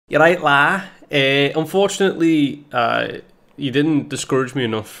You're right, La. Unfortunately, you didn't discourage me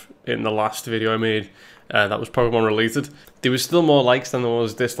enough in the last video I made that was Pokemon related. There was still more likes than there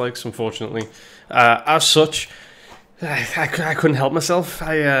was dislikes, unfortunately. As such, I couldn't help myself.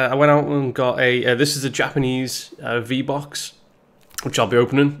 I went out and got a... this is a Japanese V-Box, which I'll be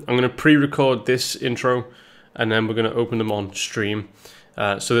opening. I'm going to pre-record this intro, and then we're going to open them on stream.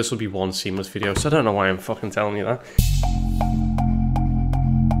 So this will be one seamless video, so I don't know why I'm fucking telling you that.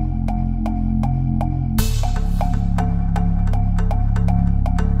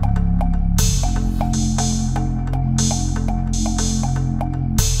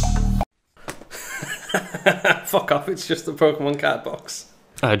 Fuck off, it's just a Pokemon card box.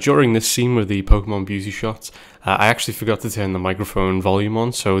 During this scene with the Pokemon beauty shots, I actually forgot to turn the microphone volume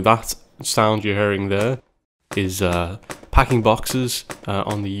on, so that sound you're hearing there is packing boxes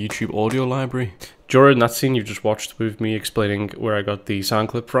on the YouTube audio library. During that scene you just watched with me explaining where I got the sound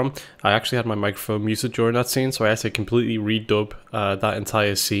clip from, I actually had my microphone muted during that scene, so I had to completely redub that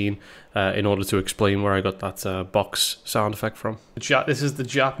entire scene in order to explain where I got that box sound effect from. This is the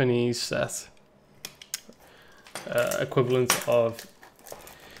Japanese set. Equivalent of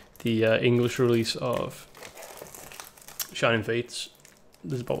the English release of Shining Fates.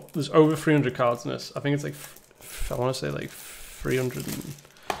 There's over 300 cards in this. I think it's like, I want to say like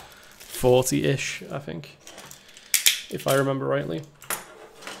 340-ish, I think, if I remember rightly.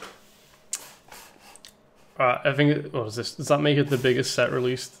 I think what is this? Does that make it the biggest set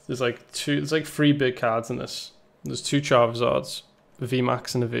released? There's like 3 big cards in this. There's 2 Charizards, a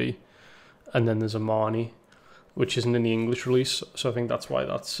VMAX and a V, and then there's a Marnie, which isn't in the English release, so I think that's why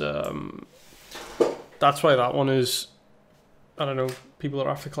that one is, I don't know, people are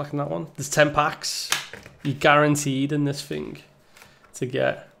after collecting that one. There's 10 packs. You're guaranteed in this thing to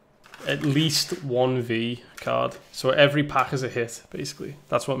get at least 1 V card. So every pack is a hit, basically.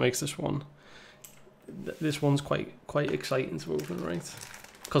 That's what makes this one. This one's quite exciting to open, right?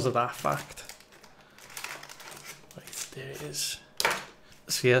 Because of that fact. Right, there it is.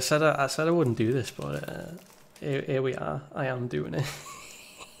 See, I said I wouldn't do this, but here we are. I am doing it.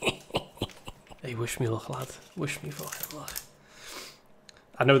 Hey, wish me luck, lad. Wish me fucking luck.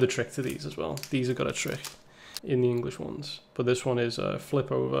 I know the trick to these as well. These have got a trick in the English ones. But this one is a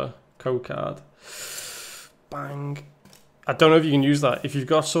flip over code card. Bang. I don't know if you can use that. If you've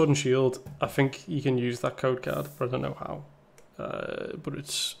got Sword and Shield, I think you can use that code card, but I don't know how. But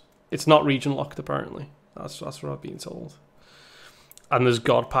it's not region locked, apparently. That's what I've been told. And there's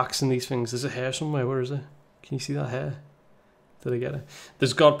God packs in these things. There's a hair somewhere. Where is it? Can you see that hair? Did I get it?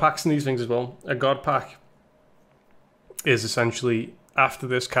 There's God packs in these things as well. A God pack is essentially after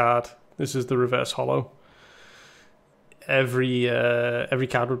this card. This is the reverse holo. Every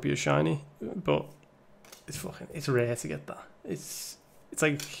card would be a shiny, but it's rare to get that. It's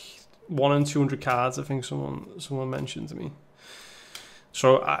like 1 in 200 cards. I think someone mentioned to me.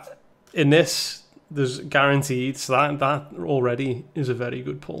 So in this, there's guaranteed. So that already is a very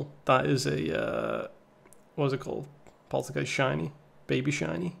good pull. That is a what's it called? Poltergeist shiny, baby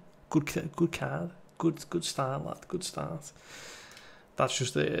shiny. Good card. Good start, lad. Good start. That's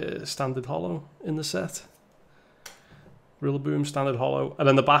just a standard holo in the set. Rillaboom standard holo, and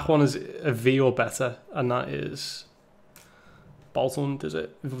then the back one is a V or better, and that is Bolton. Is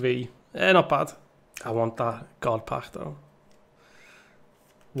it V? Not bad. I want that God pack though.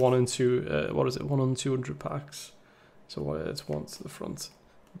 1 in 2. What is it? 1 in 200 packs. So it's 1 to the front.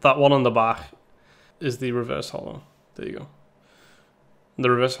 That one on the back is the reverse holo. There you go. And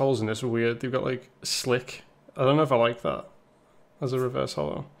the reverse holos in this are weird. They've got like slick. I don't know if I like that as a reverse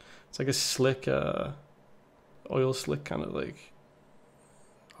holo. It's like a slick, oil slick kind of like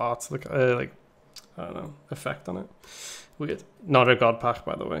art, like I don't know, effect on it. Weird. Not a God pack,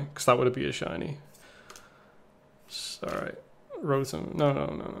 by the way, because that would be a shiny. Alright. Rotom.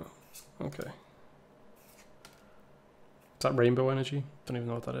 No. Okay. Is that Rainbow Energy? Don't even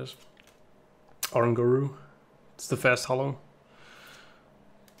know what that is. Oranguru. It's the first holo.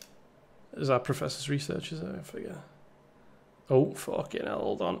 Is that Professor's Research? Is it? I forget. Oh, fucking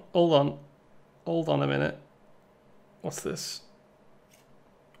hell. Hold on a minute. What's this?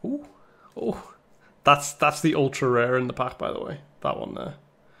 Ooh. Oh. That's the ultra rare in the pack, by the way. That one there.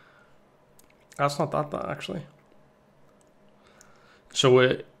 That's not that actually.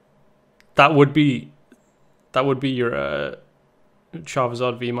 So that would be your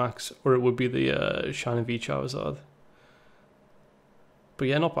Charizard VMAX, or it would be the Shining V Charizard. But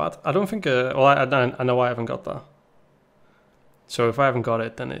yeah, not bad. I don't think. Well, I know I haven't got that. So if I haven't got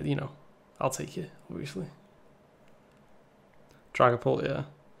it, then you know, I'll take it. Obviously. Dragapult, yeah.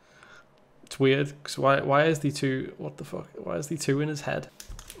 It's weird because why is the 2? What the fuck? Why is the 2 in his head?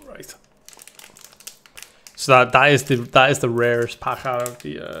 Right. So that is the rarest pack out of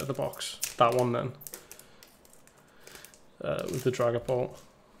the box. That one then. With the Dragapult.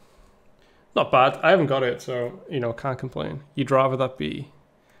 Not bad. I haven't got it, so can't complain. You'd rather that be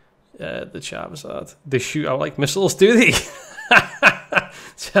the Charizard. They shoot out like missiles, do they?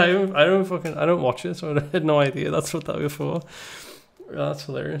 I don't watch it, so I had no idea that's what that was for. That's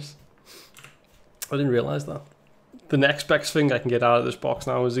hilarious. I didn't realize that. The next best thing I can get out of this box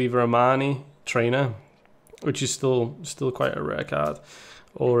now is either a Marnie Trainer, which is still quite a rare card,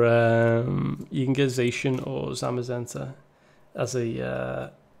 or you can get Zacian or Zamazenta as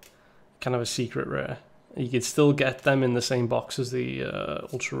a kind of a secret rare. You could still get them in the same box as the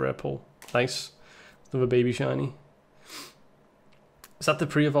ultra rare pull. Nice. Another baby shiny. Is that the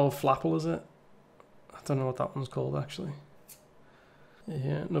pre-evolved Flapple, is it? I don't know what that one's called actually.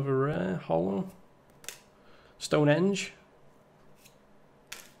 Yeah, another rare holo. Stonehenge.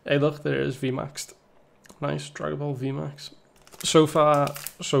 Hey look, there is VMAX'd. Nice, Dragon Ball VMAX. So far,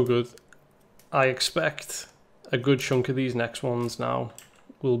 so good. I expect a good chunk of these next ones now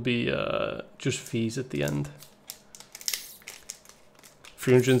will be just V's at the end.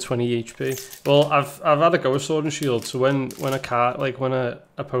 320 HP. Well, I've had a go with Sword and Shield, so when a card, like when a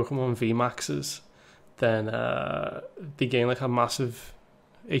Pokemon VMAXes, then they gain like a massive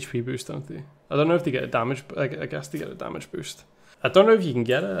HP boost, don't they? I don't know if they get a damage, I guess they get a damage boost. I don't know if you can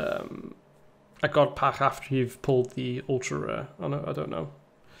get a God pack after you've pulled the ultra rare. I don't know.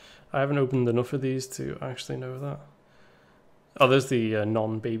 I haven't opened enough of these to actually know that. Oh, there's the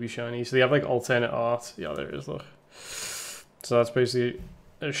non-baby shiny. So they have like alternate art. Yeah, there it is, look. So that's basically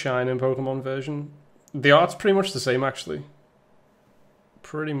a Shining Pokemon version. The art's pretty much the same, actually.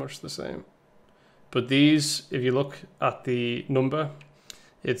 Pretty much the same. But these, if you look at the number,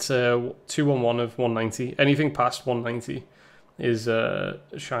 it's a 211 of 190. Anything past 190 is a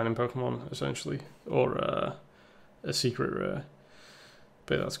Shining Pokemon, essentially. Or a secret rare.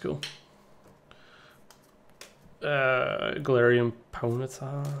 But that's cool. Galarian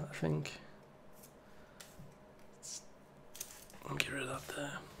Ponyta, I think. Get rid of that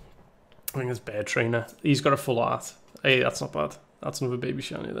there. I think it's Bear Trainer. He's got a full art. Hey, that's not bad. That's another baby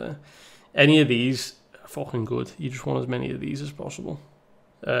shiny there. Any of these are fucking good. You just want as many of these as possible.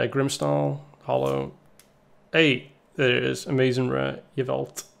 Grimmsnarl, Hollow. Hey, there it is. Amazing Rare,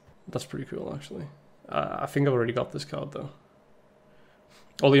 Yveltal. That's pretty cool, actually. I think I've already got this card, though.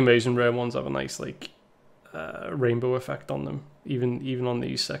 All the Amazing Rare ones have a nice, like, rainbow effect on them. Even on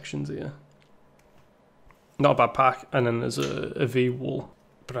these sections here. Not a bad pack. And then there's a V-Wool.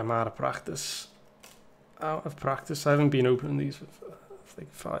 But I'm out of practice. Out of practice. I haven't been opening these for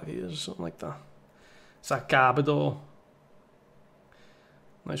like 5 years or something like that. It's that Garbodor.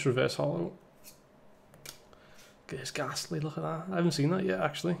 Nice reverse hollow. It's ghastly, look at that. I haven't seen that yet,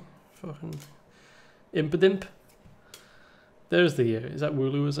 actually. Fucking Impidimp. There's the, is that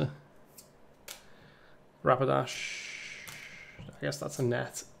Wooloo, is it? Rapidash. I guess that's a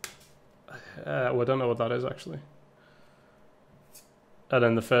net. Well, I don't know what that is, actually. And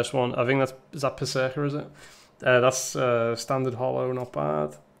then the first one, I think that's, is that Berserker, is it? That's standard hollow, not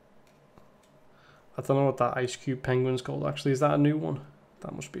bad. I don't know what that Ice Cube Penguin's called, actually. Is that a new one?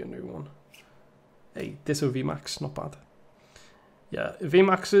 That must be a new one. Hey, Ditto VMAX, not bad. Yeah,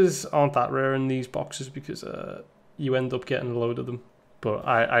 VMAXs aren't that rare in these boxes because you end up getting a load of them. But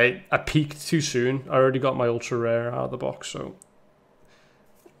I peaked too soon. I already got my ultra rare out of the box, so...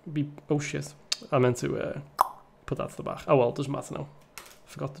 Oh shit. I meant to put that to the back. Oh well, doesn't matter now.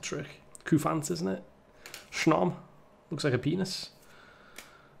 Forgot the trick. Kufant, isn't it? Schnom. Looks like a penis.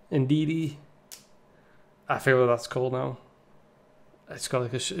 Indeedy. I forget what that's called now. It's got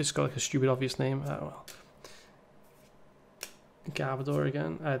like a stupid obvious name. Oh well. Garbodor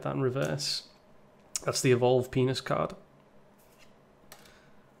again. I had that in reverse. That's the evolved penis card.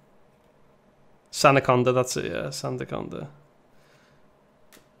 Sandaconda, that's it, yeah, Sandaconda.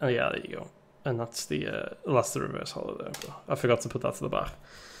 Oh yeah, there you go. And that's the reverse hollow there. I forgot to put that to the back.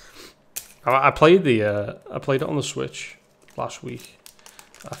 I played it on the Switch last week.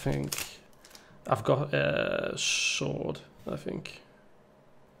 I think I've got a sword, I think.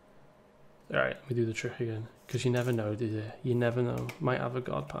 Alright, let me do the trick again. Because you never know, do you? You never know. Might have a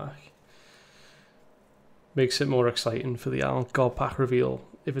God Pack. Makes it more exciting for the God Pack reveal.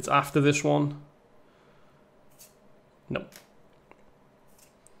 If it's after this one... No.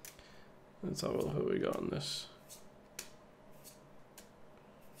 Let's have a look what we got on this.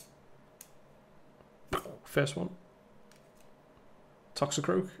 First one.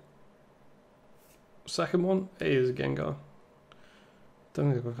 Toxicroak. Second one is Gengar. I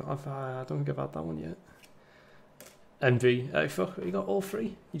don't think I've had that one yet. NV. Hey, fuck, you got all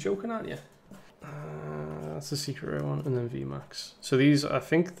three? You joking, aren't you? That's the secret rare one, and then VMAX. So these, I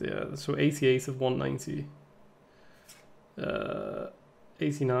think, yeah, so 88 of 190.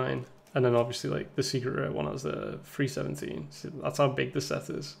 89. And then obviously, like, the secret rare one has the 317. So that's how big the set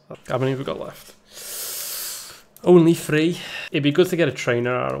is. How many have we got left? Only 3. It'd be good to get a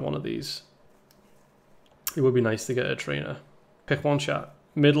trainer out of one of these. It would be nice to get a trainer. Pick one, chat.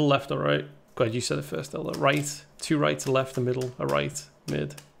 Middle, left, or right? Glad you said it first, Elder. Right. 2 rights, a left, a middle, a right,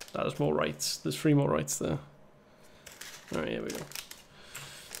 mid. There's more rights. There's 3 more rights there. Alright, here we go.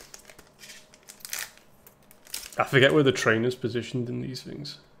 I forget where the trainer's positioned in these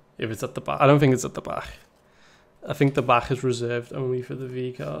things. If it's at the back. I don't think it's at the back. I think the back is reserved only for the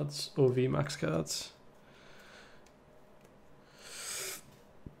V cards or VMAX cards.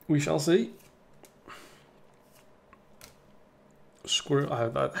 We shall see. Squirrel.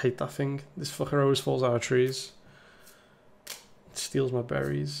 I hate that thing. This fucker always falls out of trees. It steals my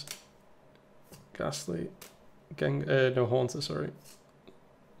berries. Ghastly. No, Haunter, sorry.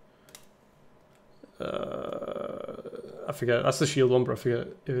 I forget. That's the shield one, but I forget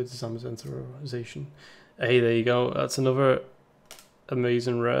if it's Zamazentarization. Hey, there you go. That's another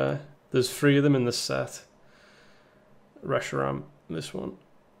amazing rare. There's 3 of them in the set. Reshiram, this one.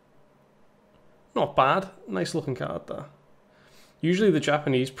 Not bad. Nice looking card there. Usually the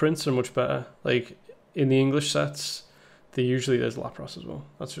Japanese prints are much better. Like in the English sets, there's Lapras as well.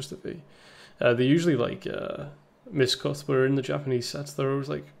 That's just a V. They're usually like miscut, but in the Japanese sets, they're always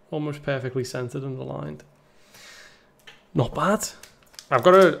like almost perfectly centered and aligned. Not bad. I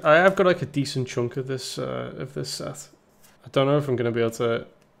have got like a decent chunk of this set. I don't know if I'm gonna be able to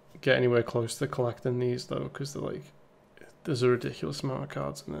get anywhere close to collecting these though, because they're like, there's a ridiculous amount of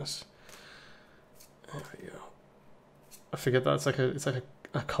cards in this. There we go. I forget that it's like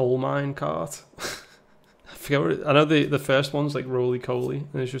a coal mine card. I forget what I know the first one's like roly coly,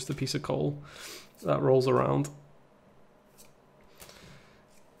 and it's just a piece of coal that rolls around.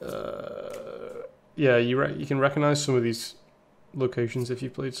 Yeah, you can recognize some of these locations if you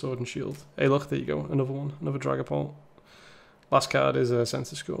played Sword and Shield. Hey, look, there you go, another one, another Dragapult. Last card is a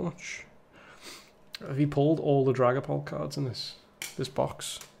Sensor Scorch. Have you pulled all the Dragapult cards in this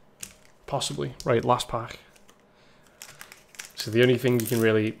box? Possibly. Right, last pack. So the only thing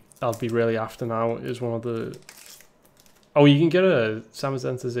I'll be really after now is one of the... Oh, you can get a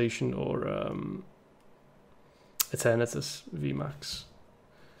Samazentization or Eternatus VMAX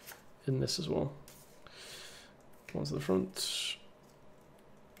in this as well. One to the front.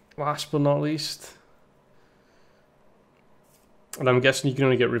 Last but not least. And I'm guessing you can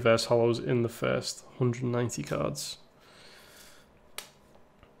only get reverse hollows in the first 190 cards.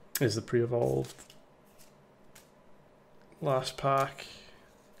 Is the pre-evolved. Last pack.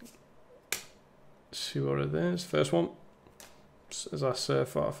 See what it is. First one is our Sir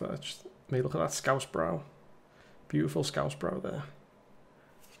Farfetch'd. May look at that Scouse Brow. Beautiful Scouse Brow there.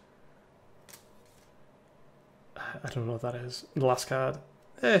 I don't know what that is. The last card.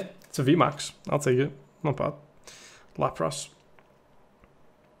 It's a VMAX. I'll take it. Not bad. Lapras.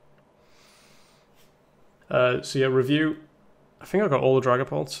 So yeah, review. I think I got all the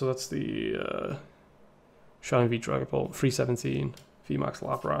Dragapults, so that's the Shiny V Dragapult, 317, VMAX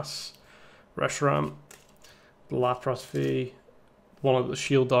Lapras, Reshiram, Lapras V, one of the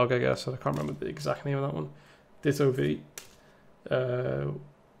Shield Dog, I guess. I can't remember the exact name of that one. Ditto V.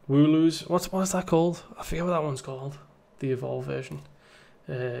 Wooloo's. What is that called? I forget what that one's called. The Evolve version.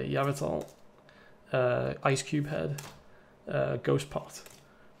 Yavatal. Ice Cube Head. Ghost Pot.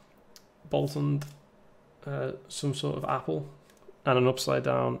 Boltund. Some sort of apple. And an upside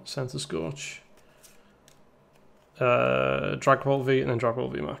down Sensor Scorch. Dragapult V and then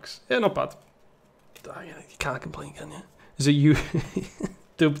Dragapult V Max. Yeah, not bad. You can't complain, can you? Is it you?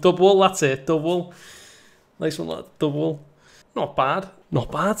 Double, that's it. Double. Nice one, lad. Double. Not bad.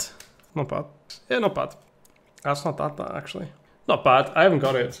 Not bad. Not bad. Yeah, not bad. That's not that bad, actually. Not bad. I haven't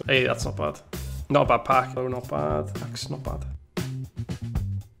got it. Hey, that's not bad. Not a bad pack. Oh, not bad. That's not bad.